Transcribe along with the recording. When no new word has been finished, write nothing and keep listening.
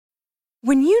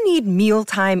When you need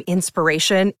mealtime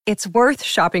inspiration, it's worth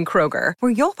shopping Kroger,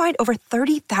 where you'll find over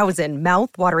 30,000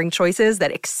 mouth-watering choices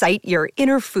that excite your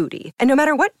inner foodie. And no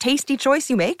matter what tasty choice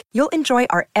you make, you'll enjoy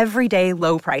our everyday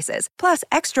low prices, plus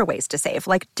extra ways to save,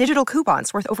 like digital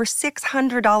coupons worth over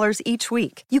 $600 each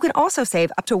week. You can also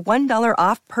save up to $1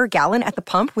 off per gallon at the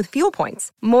pump with fuel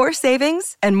points. More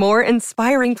savings and more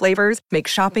inspiring flavors make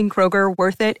shopping Kroger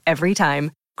worth it every time.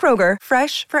 Kroger,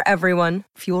 fresh for everyone.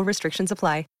 Fuel restrictions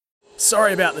apply.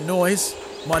 Sorry about the noise.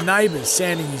 My neighbour's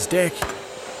sanding his deck.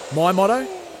 My motto?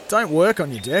 Don't work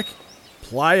on your deck,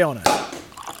 play on it.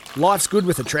 Life's good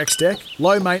with a Trex deck.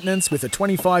 Low maintenance with a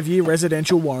 25-year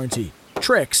residential warranty.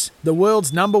 Trex, the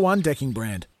world's #1 decking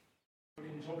brand.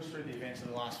 Can you talk us through the events of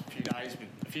the last few days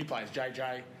with a few players,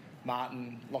 JJ,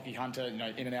 Martin, Lockie Hunter,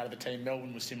 in and out of the team.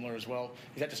 Melbourne was similar as well.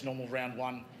 Is that just normal round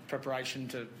one preparation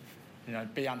to,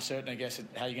 be uncertain, I guess, at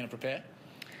how you're going to prepare?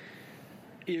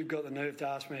 You've got the nerve to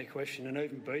ask me a question and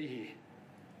even be here.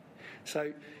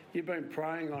 So you've been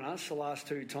preying on us the last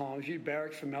two times. You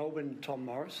barracked for Melbourne, Tom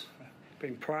Morris,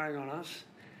 been preying on us.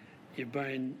 You've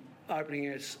been opening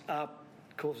us up,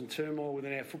 causing turmoil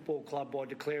within our football club by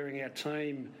declaring our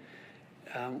team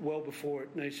well before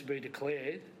it needs to be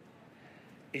declared.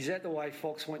 Is that the way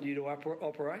Fox want you to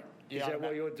operate? Yeah, is that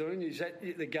what you're doing? Is that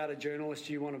the gutter journalist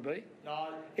you want to be? No.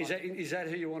 Is that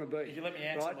who you want to be? If you let me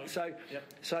answer, right? Luke.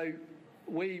 So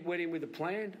we went in with a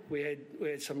plan. We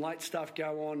had some late stuff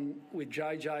go on with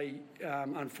JJ,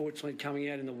 unfortunately, coming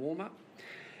out in the warm-up.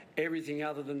 Everything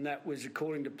other than that was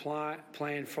according to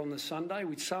plan from the Sunday,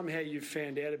 which somehow you've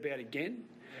found out about again.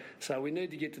 So we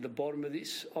need to get to the bottom of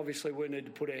this. Obviously, we need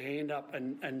to put our hand up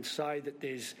and say that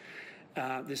there's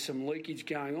some leakage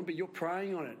going on, but you're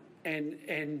preying on it.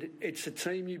 And it's the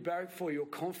team you barrack for. Your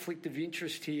conflict of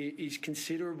interest here is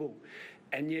considerable.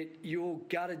 And yet your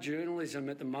gutter journalism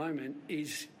at the moment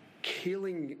is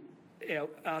killing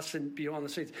us and behind the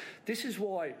scenes. This is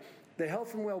why the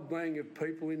health and well-being of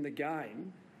people in the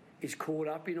game is caught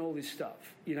up in all this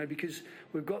stuff, because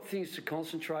we've got things to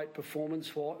concentrate on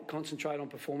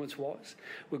performance-wise.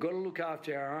 We've got to look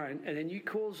after our own. And then you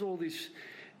cause all this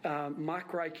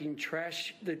muckraking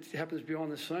trash that happens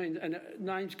behind the scenes, and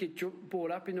names get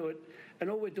brought up into it, and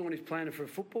all we're doing is planning for a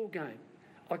football game.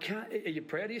 Are you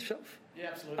proud of yourself?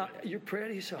 Yeah, absolutely. You're proud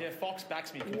of yourself? Yeah, Fox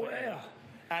backs me. Wow.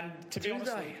 And to be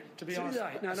honest, no,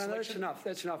 that's enough.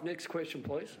 That's enough. Next question,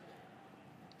 please.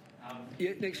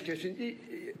 Next question,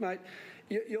 mate.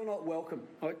 You're not welcome.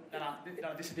 No,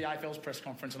 this is the AFL's press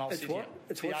conference, and I'll sit here.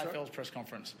 It's the what, AFL's press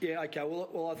conference. Yeah, okay.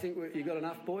 Well, I think you got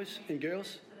enough, boys and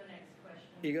girls.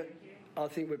 I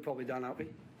think we're probably done, aren't we?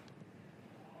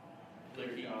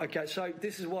 Okay, so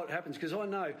this is what happens, because I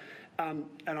know, and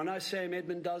I know Sam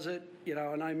Edmund does it,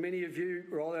 I know many of you,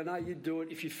 right, I know you'd do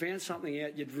it. If you found something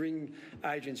out, you'd ring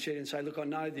Adrian Shed and say, look, I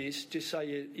know this, just so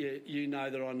you know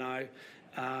that I know.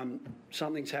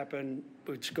 Something's happened,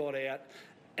 it's got out,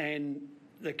 and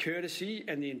the courtesy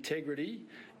and the integrity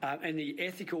and the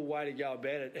ethical way to go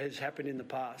about it has happened in the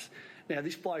past. Now,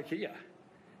 this bloke here,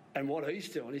 and what he's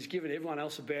doing, he's giving everyone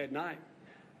else a bad name.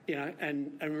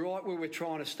 And right where we're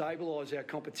trying to stabilise our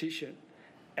competition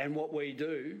and what we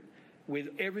do with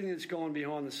everything that's gone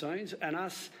behind the scenes, and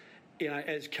us,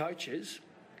 as coaches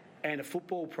and a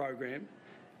football program,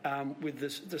 with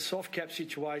the soft cap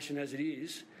situation as it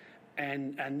is,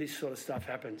 and this sort of stuff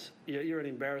happens. You're an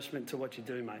embarrassment to what you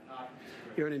do, mate.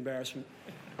 You're an embarrassment.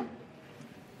 An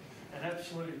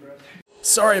absolute embarrassment.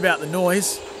 Sorry about the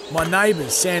noise. My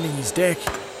neighbour's sanding his deck.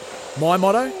 My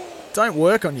motto? Don't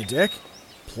work on your deck,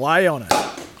 play on it.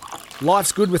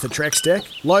 Life's good with a Trex deck.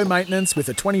 Low maintenance with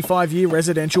a 25-year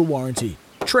residential warranty.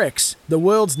 Trex, the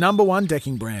world's #1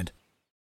 decking brand.